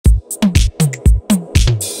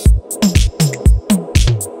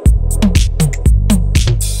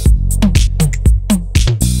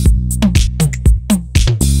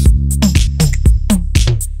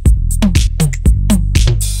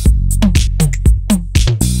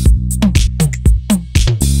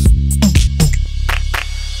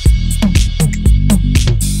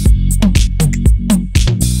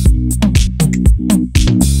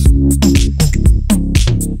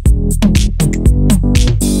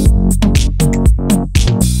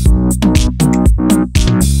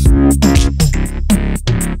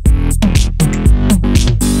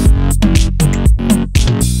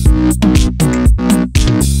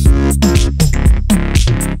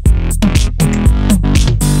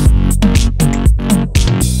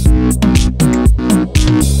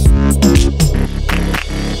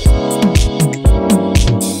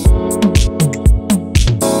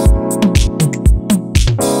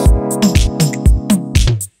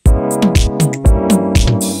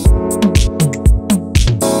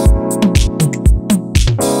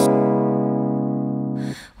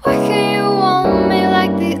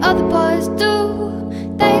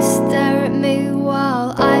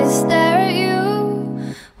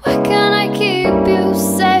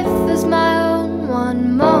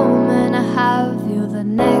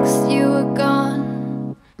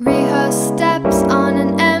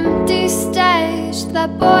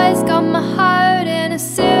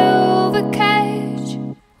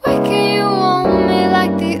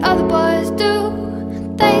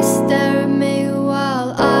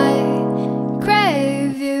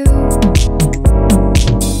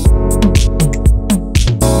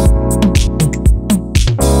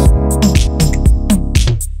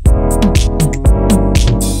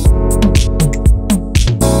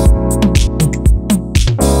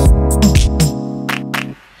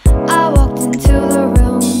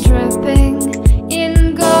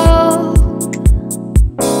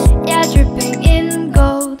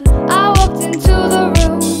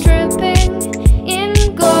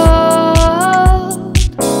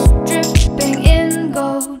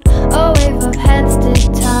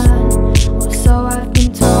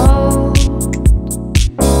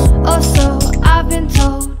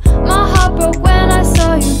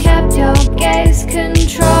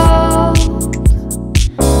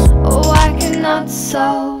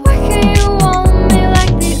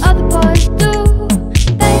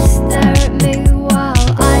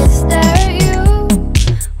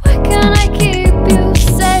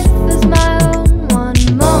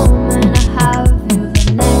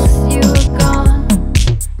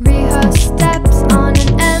steps on an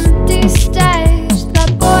empty stage. That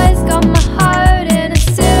boy's got my heart in a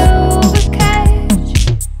silver cage.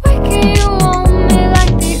 Why can't you want me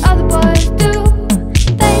like the other boys do?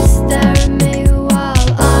 They stare at me while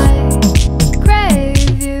I crave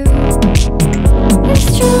you. It's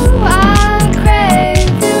true, I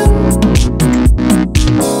crave you.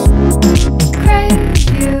 Crave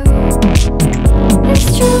you. It's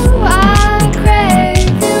true, I crave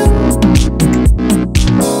you.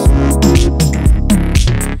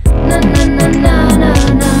 Na na na na na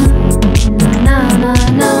na. Na na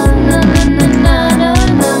na na na na na na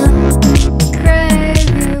na.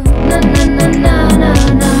 Crave you. Na na na na na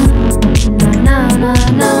na. Na na na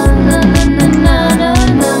na na na na na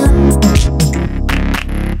na.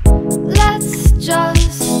 Let's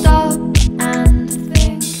just stop and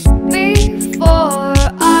think before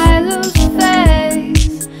I lose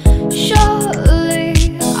face.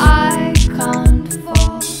 Surely I can't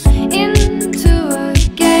fall into a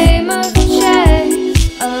game of chase.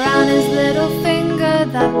 Around his little finger,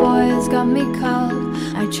 that boy has got me cold.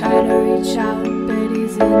 I try to reach out, but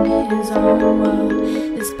he's in his own world.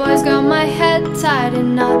 This boy's got my head tied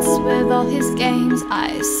in knots with all his games.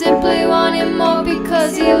 I simply want him more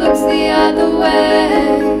because he looks the other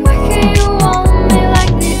way.